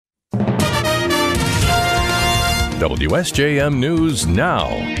WSJM News Now.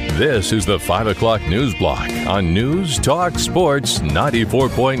 This is the 5 o'clock news block on News Talk Sports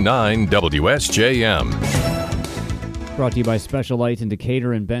 94.9 WSJM. Brought to you by Special Light in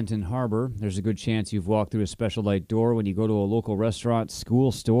Decatur and Benton Harbor. There's a good chance you've walked through a Special Light door when you go to a local restaurant,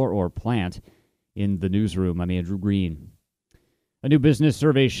 school, store, or plant. In the newsroom, I'm Andrew Green. A new business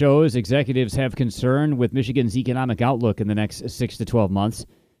survey shows executives have concern with Michigan's economic outlook in the next 6 to 12 months.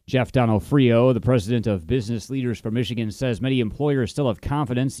 Jeff Donofrio, the president of Business Leaders for Michigan, says many employers still have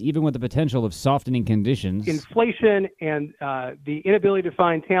confidence, even with the potential of softening conditions. Inflation and the inability to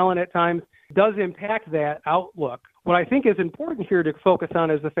find talent at times does impact that outlook. What I think is important here to focus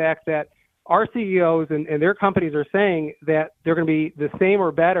on is the fact that our CEOs and their companies are saying that they're going to be the same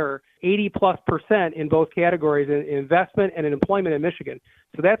or better 80+% in both categories, in investment and in employment in Michigan.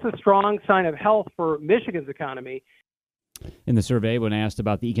 So that's a strong sign of health for Michigan's economy. In the survey, when asked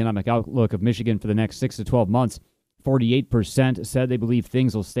about the economic outlook of Michigan for the next 6 to 12 months, 48% said they believe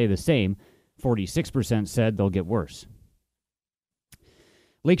things will stay the same. 46% said they'll get worse.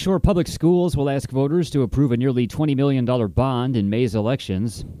 Lakeshore Public Schools will ask voters to approve a nearly $20 million bond in May's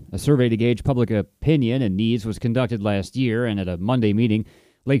elections. A survey to gauge public opinion and needs was conducted last year, and at a Monday meeting,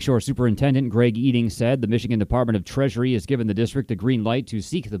 Lakeshore Superintendent Greg Eating said the Michigan Department of Treasury has given the district a green light to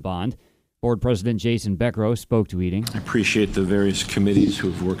seek the bond. Board President Jason Beckrow spoke to Eating. I appreciate the various committees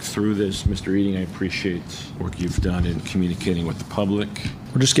who have worked through this. Mr. Eating, I appreciate the work you've done in communicating with the public.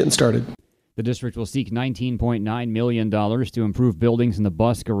 We're just getting started. The district will seek $19.9 million to improve buildings in the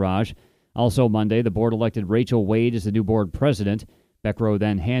bus garage. Also Monday, the board elected Rachel Wade as the new board president. Beckrow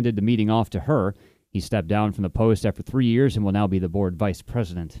then handed the meeting off to her. He stepped down from the post after 3 years and will now be the board vice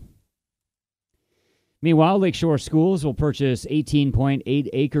president. Meanwhile, Lakeshore Schools will purchase 18.8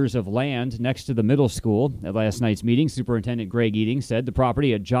 acres of land next to the middle school. At last night's meeting, Superintendent Greg Eating said the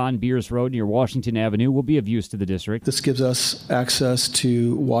property at John Beers Road near Washington Avenue will be of use to the district. This gives us access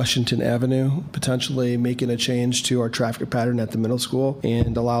to Washington Avenue, potentially making a change to our traffic pattern at the middle school,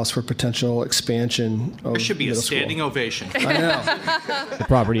 and allows for potential expansion of There should be a standing ovation. I know. The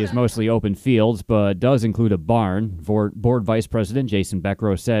property is mostly open fields, but does include a barn. Board Vice President Jason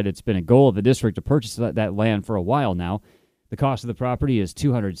Beckrow said it's been a goal of the district to purchase that land for a while now. The cost of the property is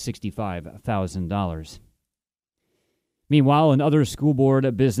 $265,000. Meanwhile, in other school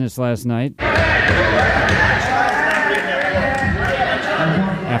board business last night,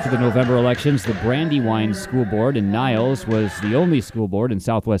 after the November elections, the Brandywine School Board in Niles was the only school board in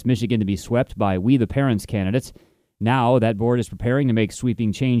Southwest Michigan to be swept by We the Parents candidates. Now, that board is preparing to make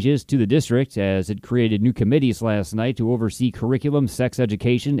sweeping changes to the district as it created new committees last night to oversee curriculum, sex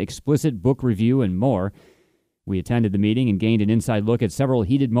education, explicit book review, and more. We attended the meeting and gained an inside look at several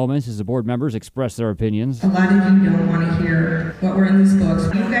heated moments as the board members expressed their opinions. A lot of you don't want to hear what were in these books.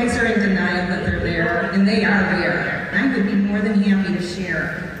 You guys are in denial that they're there, and they are there. I would be more than happy to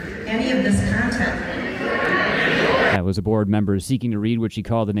share any of this content. That was a board member seeking to read what she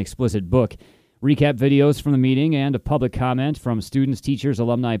called an explicit book. Recap videos from the meeting and a public comment from students, teachers,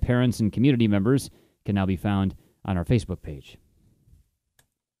 alumni, parents, and community members can now be found on our Facebook page.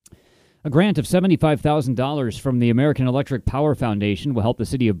 A grant of $75,000 from the American Electric Power Foundation will help the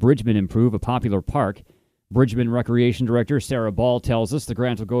city of Bridgman improve a popular park. Bridgman Recreation Director Sarah Ball tells us the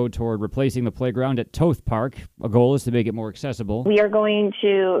grant will go toward replacing the playground at Toth Park. A goal is to make it more accessible. We are going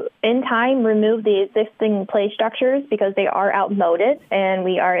to, in time, remove the existing play structures because they are outmoded, and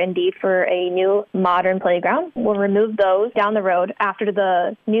we are in need for a new modern playground. We'll remove those down the road after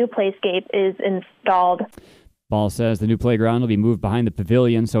the new playscape is installed. Ball says the new playground will be moved behind the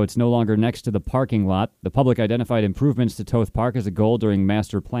pavilion so it's no longer next to the parking lot. The public identified improvements to Toth Park as a goal during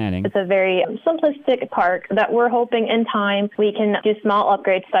master planning. It's a very simplistic park that we're hoping in time we can do small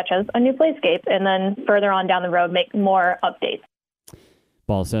upgrades such as a new playscape and then further on down the road make more updates.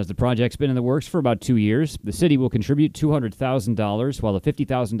 Ball says the project's been in the works for about 2 years. The city will contribute $200,000 while the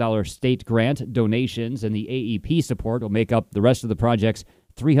 $50,000 state grant, donations, and the AEP support will make up the rest of the project's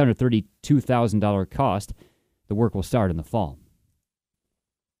 $332,000 cost. The work will start in the fall.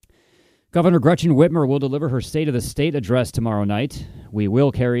 Governor Gretchen Whitmer will deliver her State of the State address tomorrow night. We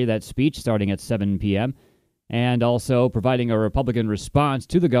will carry that speech starting at 7 p.m. And also providing a Republican response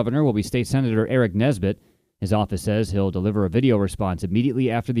to the governor will be State Senator Eric Nesbitt. His office says he'll deliver a video response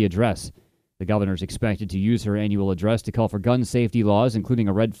immediately after the address. The governor's expected to use her annual address to call for gun safety laws, including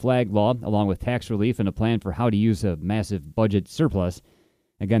a red flag law, along with tax relief and a plan for how to use a massive budget surplus.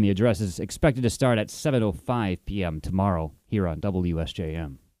 Again, the address is expected to start at 7:05 p.m. tomorrow here on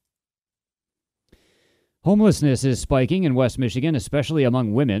WSJM. Homelessness is spiking in West Michigan, especially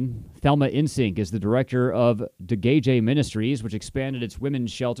among women. Thelma Insink is the director of DeGay Ministries, which expanded its women's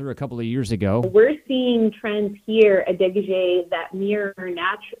shelter a couple of years ago. We're seeing trends here at DeGay that mirror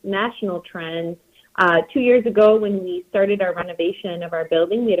national trends. 2 years ago, when we started our renovation of our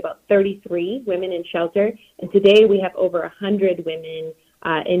building, we had about 33 women in shelter, and today we have over 100 women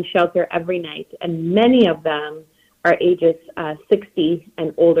in shelter every night, and many of them are ages 60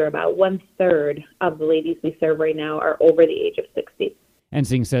 and older. About 1/3 of the ladies we serve right now are over the age of 60.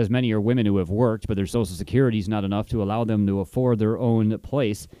 Ensing says many are women who have worked, but their Social Security is not enough to allow them to afford their own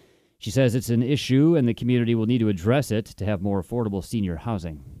place. She says it's an issue and the community will need to address it to have more affordable senior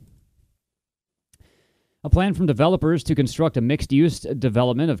housing. A plan from developers to construct a mixed-use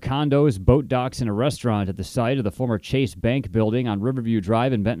development of condos, boat docks, and a restaurant at the site of the former Chase Bank building on Riverview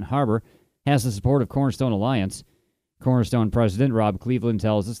Drive in Benton Harbor has the support of Cornerstone Alliance. Cornerstone President Rob Cleveland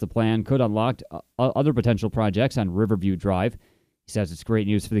tells us the plan could unlock other potential projects on Riverview Drive. He says it's great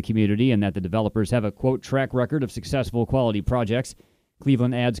news for the community and that the developers have a, quote, track record of successful quality projects.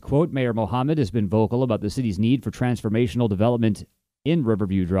 Cleveland adds, quote, Mayor Mohammed has been vocal about the city's need for transformational development in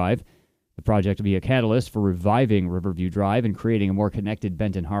Riverview Drive. The project will be a catalyst for reviving Riverview Drive and creating a more connected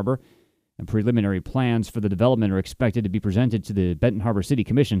Benton Harbor. And preliminary plans for the development are expected to be presented to the Benton Harbor City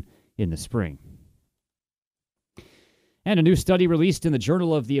Commission in the spring. And a new study released in the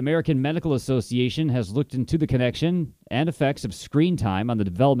Journal of the American Medical Association has looked into the connection and effects of screen time on the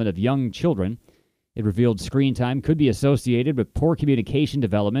development of young children. It revealed screen time could be associated with poor communication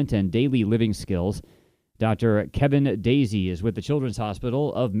development and daily living skills. Dr. Kevin Daisy is with the Children's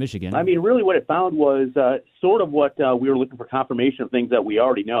Hospital of Michigan. I mean, really what it found was sort of what we were looking for, confirmation of things that we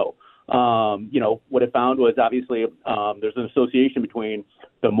already know. What it found was obviously there's an association between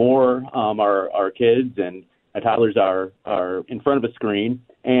the more our kids and toddlers are in front of a screen,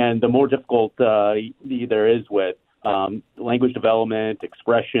 and the more difficult there is with language development,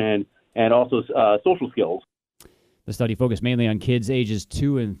 expression, and also social skills. The study focused mainly on kids ages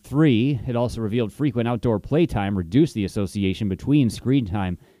 2 and 3. It also revealed frequent outdoor playtime reduced the association between screen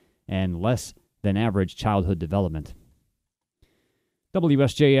time and less than average childhood development.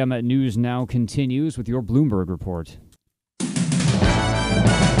 WSJM News Now continues with your Bloomberg report.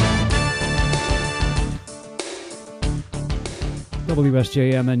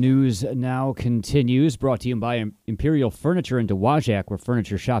 WSJM News Now continues, brought to you by Imperial Furniture in Dowagiac, where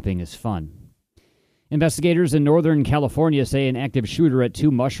furniture shopping is fun. Investigators in Northern California say an active shooter at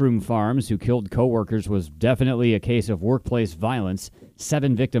 2 mushroom farms who killed co-workers was definitely a case of workplace violence.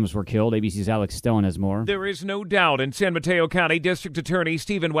 7 victims were killed. ABC's Alex Stone has more. There is no doubt in San Mateo County District Attorney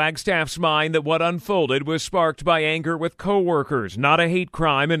Stephen Wagstaff's mind that what unfolded was sparked by anger with co-workers, not a hate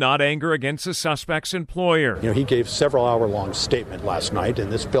crime and not anger against the suspect's employer. He gave several hour-long statement last night in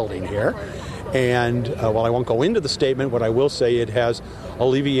this building here. And while I won't go into the statement, what I will say, it has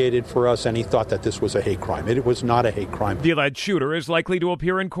alleviated for us any thought that this was a hate crime. It was not a hate crime. The alleged shooter is likely to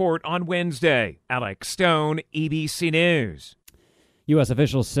appear in court on Wednesday. Alex Stone, ABC News. U.S.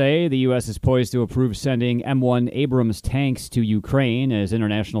 officials say the U.S. is poised to approve sending M1 Abrams tanks to Ukraine as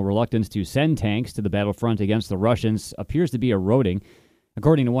international reluctance to send tanks to the battlefront against the Russians appears to be eroding.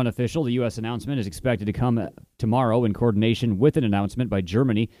 According to one official, the U.S. announcement is expected to come tomorrow in coordination with an announcement by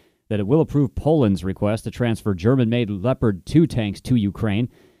Germany that it will approve Poland's request to transfer German-made Leopard 2 tanks to Ukraine.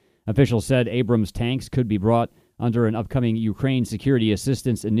 Officials said Abrams tanks could be brought under an upcoming Ukraine Security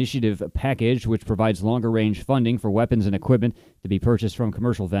Assistance Initiative package, which provides longer-range funding for weapons and equipment to be purchased from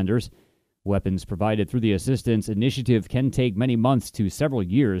commercial vendors. Weapons provided through the assistance initiative can take many months to several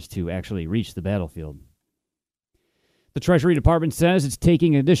years to actually reach the battlefield. The Treasury Department says it's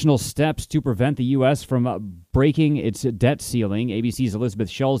taking additional steps to prevent the U.S. from breaking its debt ceiling. ABC's Elizabeth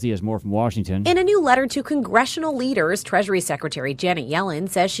Schulze has more from Washington. In a new letter to congressional leaders, Treasury Secretary Janet Yellen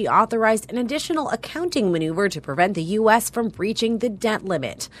says she authorized an additional accounting maneuver to prevent the U.S. from breaching the debt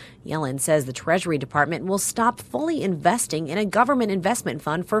limit. Yellen says the Treasury Department will stop fully investing in a government investment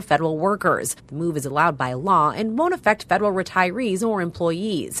fund for federal workers. The move is allowed by law and won't affect federal retirees or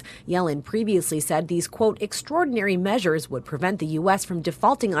employees. Yellen previously said these, quote, extraordinary measures would prevent the U.S. from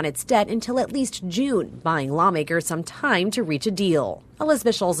defaulting on its debt until at least June, buying lawmakers some time to reach a deal.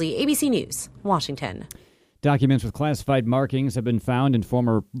 Elizabeth Schulze, ABC News, Washington. Documents with classified markings have been found in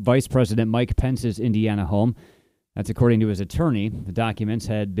former Vice President Mike Pence's Indiana home. That's according to his attorney. The documents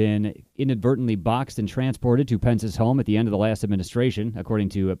had been inadvertently boxed and transported to Pence's home at the end of the last administration, according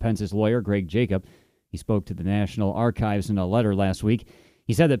to Pence's lawyer, Greg Jacob. He spoke to the National Archives in a letter last week.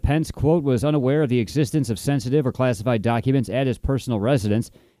 He said that Pence, quote, was unaware of the existence of sensitive or classified documents at his personal residence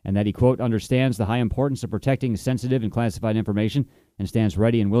and that he, quote, understands the high importance of protecting sensitive and classified information and stands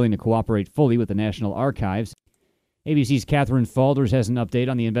ready and willing to cooperate fully with the National Archives. ABC's Catherine Falders has an update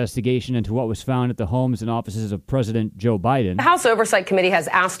on the investigation into what was found at the homes and offices of President Joe Biden. The House Oversight Committee has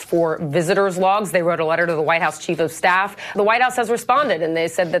asked for visitors' logs. They wrote a letter to the White House Chief of Staff. The White House has responded, and they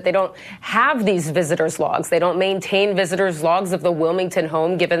said that they don't have these visitors' logs. They don't maintain visitors' logs of the Wilmington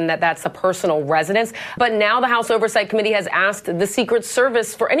home, given that that's a personal residence. But now the House Oversight Committee has asked the Secret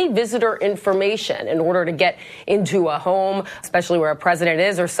Service for any visitor information in order to get into a home, especially where a president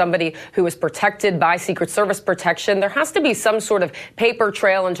is or somebody who is protected by Secret Service protection. There has to be some sort of paper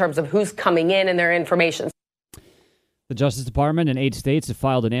trail in terms of who's coming in and their information. The Justice Department and 8 states have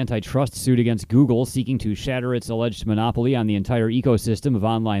filed an antitrust suit against Google, seeking to shatter its alleged monopoly on the entire ecosystem of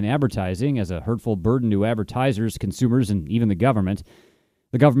online advertising as a hurtful burden to advertisers, consumers, and even the government.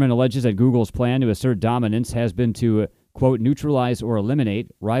 The government alleges that Google's plan to assert dominance has been to, quote, neutralize or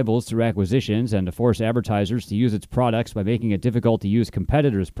eliminate rivals through acquisitions and to force advertisers to use its products by making it difficult to use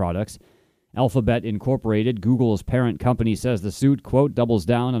competitors' products. Alphabet Incorporated, Google's parent company, says the suit, quote, doubles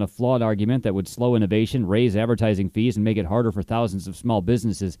down on a flawed argument that would slow innovation, raise advertising fees, and make it harder for thousands of small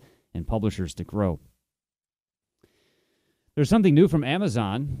businesses and publishers to grow. There's something new from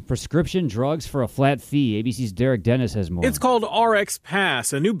Amazon. Prescription drugs for a flat fee. ABC's Derek Dennis has more. It's called RX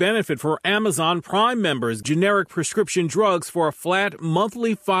Pass, a new benefit for Amazon Prime members. Generic prescription drugs for a flat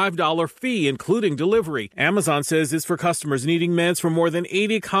monthly $5 fee, including delivery. Amazon says it's for customers needing meds for more than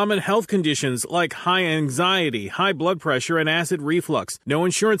 80 common health conditions like high anxiety, high blood pressure, and acid reflux. No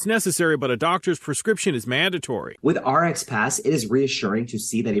insurance necessary, but a doctor's prescription is mandatory. With RX Pass, it is reassuring to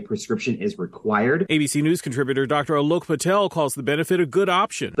see that a prescription is required. ABC News contributor Dr. Alok Patel calls the benefit a good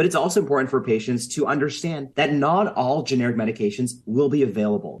option. But it's also important for patients to understand that not all generic medications will be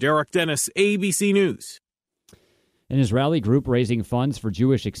available. Derek Dennis, ABC News. An Israeli group raising funds for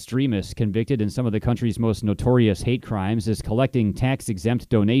Jewish extremists convicted in some of the country's most notorious hate crimes is collecting tax-exempt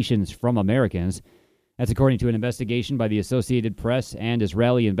donations from Americans. That's according to an investigation by the Associated Press and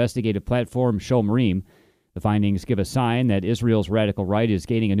Israeli investigative platform Shomrim. The findings give a sign that Israel's radical right is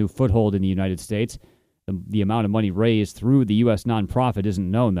gaining a new foothold in the United States. The amount of money raised through the U.S. nonprofit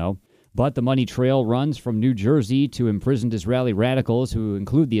isn't known, though. But the money trail runs from New Jersey to imprisoned Israeli radicals who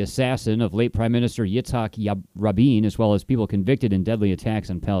include the assassin of late Prime Minister Yitzhak Rabin, as well as people convicted in deadly attacks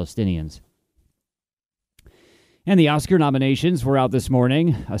on Palestinians. And the Oscar nominations were out this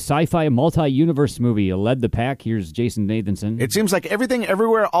morning. A sci-fi multi-universe movie led the pack. Here's Jason Nathanson. It seems like Everything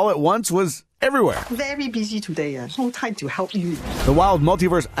Everywhere All at Once was everywhere. Very busy today. No time to help you. The wild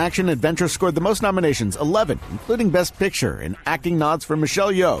multiverse action adventure scored the most nominations, 11, including Best Picture, and acting nods for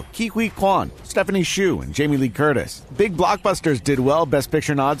Michelle Yeoh, Ke Huy Quan, Stephanie Hsu, and Jamie Lee Curtis. Big blockbusters did well. Best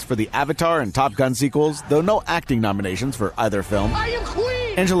Picture nods for the Avatar and Top Gun sequels, though no acting nominations for either film. I am Queen!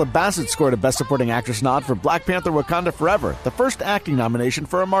 Angela Bassett scored a Best Supporting Actress nod for Black Panther Wakanda Forever, the first acting nomination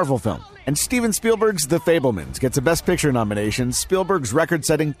for a Marvel film. And Steven Spielberg's The Fabelmans gets a Best Picture nomination, Spielberg's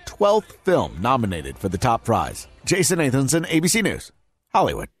record-setting 12th film nominated for the top prize. Jason Nathanson, ABC News,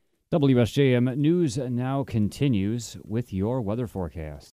 Hollywood. WSJM News now continues with your weather forecast.